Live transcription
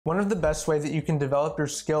One of the best ways that you can develop your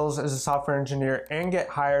skills as a software engineer and get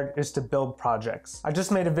hired is to build projects. I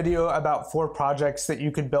just made a video about 4 projects that you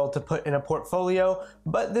could build to put in a portfolio,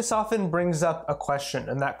 but this often brings up a question,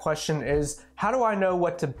 and that question is, how do I know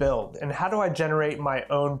what to build? And how do I generate my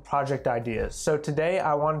own project ideas? So today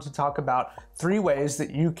I wanted to talk about 3 ways that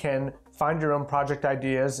you can find your own project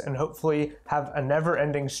ideas and hopefully have a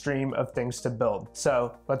never-ending stream of things to build.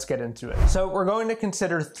 So let's get into it. So we're going to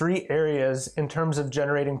consider 3 areas in terms of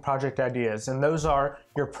generating project ideas, and those are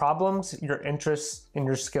your problems, your interests, and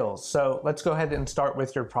your skills. So let's go ahead and start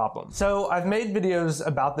with your problem. So I've made videos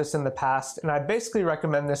about this in the past, and I basically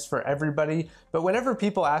recommend this for everybody, but whenever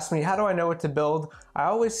people ask me, how do I know what to build? I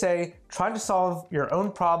always say, try to solve your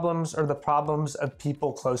own problems or the problems of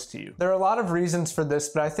people close to you. There are a lot of reasons for this,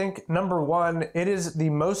 but I think number 1, it is the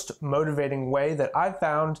most motivating way that I've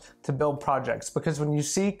found to build projects, because when you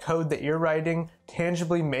see code that you're writing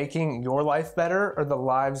tangibly making your life better or the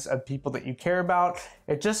lives of people that you care about,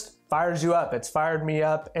 it just fires you up. It's fired me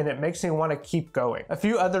up, and it makes me want to keep going. A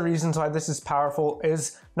few other reasons why this is powerful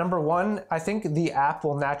is, number 1, I think the app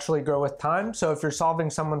will naturally grow with time. So if you're solving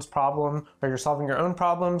someone's problem or you're solving your own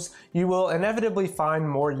problems, you will inevitably find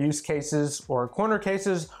more use cases or corner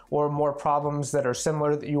cases or more problems that are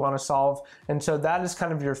similar that you want to solve. And so that is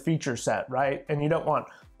kind of your feature set, right? And you don't want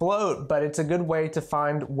bloat, but it's a good way to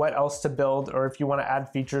find what else to build, or if you want to add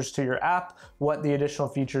features to your app, what the additional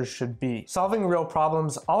features should be. Solving real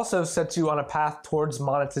problems also sets you on a path towards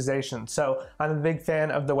monetization. So I'm a big fan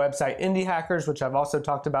of the website Indie Hackers, which I've also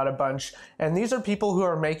talked about a bunch, and these are people who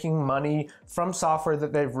are making money from software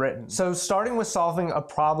that they've written. So starting with solving a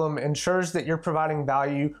problem ensures that you're providing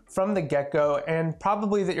value from the get-go, and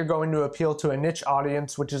probably that you're going to appeal to a niche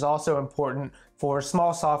audience, which is also important for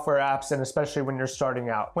small software apps, and especially when you're starting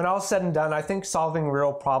out. When all is said and done, I think solving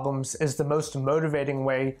real problems is the most motivating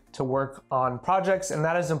way to work on projects, and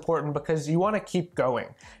that is important because you want to keep going.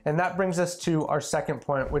 And that brings us to our second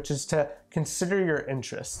point, which is to consider your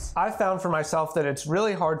interests. I've found for myself that it's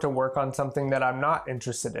really hard to work on something that I'm not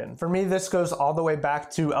interested in. For me, this goes all the way back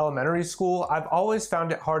to elementary school. I've always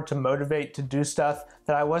found it hard to motivate to do stuff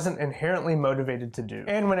that I wasn't inherently motivated to do.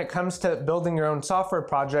 And when it comes to building your own software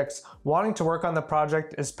projects, wanting to work on the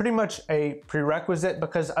project is pretty much a prerequisite,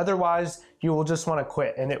 because otherwise you will just want to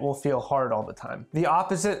quit and it will feel hard all the time. The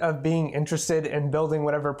opposite of being interested in building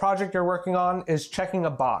whatever project you're working on is checking a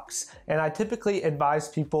box. And I typically advise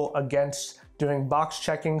people against doing box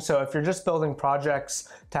checking. So if you're just building projects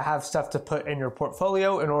to have stuff to put in your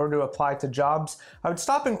portfolio in order to apply to jobs, I would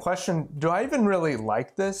stop and question, do I even really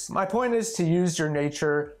like this? My point is to use your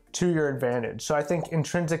nature to your advantage. So I think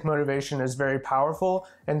intrinsic motivation is very powerful.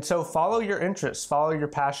 And so follow your interests, follow your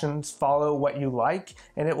passions, follow what you like,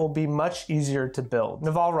 and it will be much easier to build.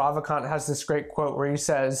 Naval Ravikant has this great quote where he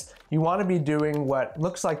says, you want to be doing what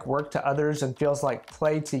looks like work to others and feels like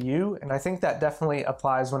play to you. And I think that definitely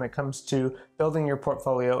applies when it comes to building your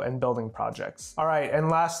portfolio and building projects. All right, and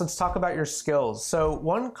last, let's talk about your skills. So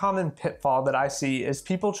one common pitfall that I see is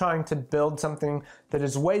people trying to build something that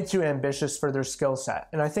is way too ambitious for their skill set.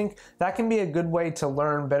 And I think that can be a good way to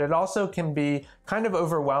learn, but it also can be kind of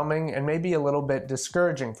overwhelming and maybe a little bit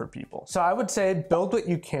discouraging for people. So I would say build what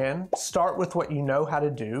you can, start with what you know how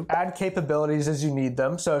to do, add capabilities as you need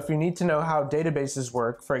them. So if you need to know how databases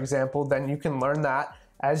work, for example, then you can learn that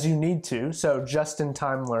as you need to. So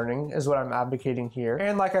just-in-time learning is what I'm advocating here.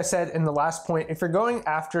 And like I said in the last point, if you're going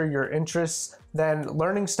after your interests, then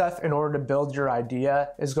learning stuff in order to build your idea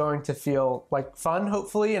is going to feel like fun,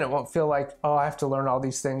 hopefully, and it won't feel like, oh, I have to learn all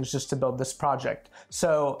these things just to build this project.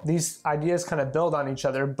 So these ideas kind of build on each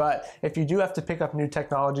other, but if you do have to pick up new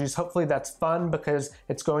technologies, hopefully that's fun because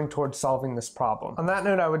it's going towards solving this problem. On that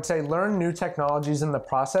note, I would say learn new technologies in the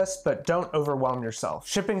process, but don't overwhelm yourself.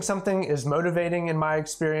 Shipping something is motivating in my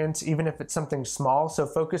experience, even if it's something small, so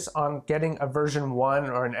focus on getting a version 1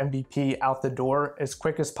 or an MVP out the door as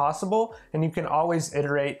quick as possible, and you can always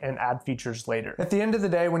iterate and add features later. At the end of the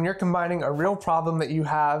day, when you're combining a real problem that you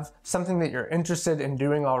have, something that you're interested in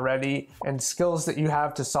doing already, and skills that you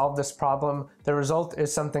have to solve this problem, the result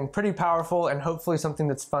is something pretty powerful and hopefully something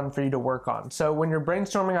that's fun for you to work on. So when you're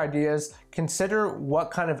brainstorming ideas, consider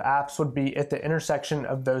what kind of apps would be at the intersection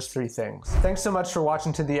of those 3 things. Thanks so much for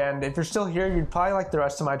watching to the end. If you're still here, you'd probably like the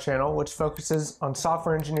rest of my channel, which focuses on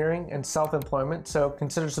software engineering and self-employment, so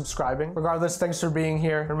consider subscribing. Regardless, thanks for being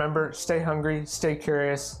here. Remember, stay hungry, stay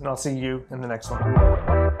curious, and I'll see you in the next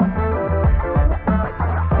one.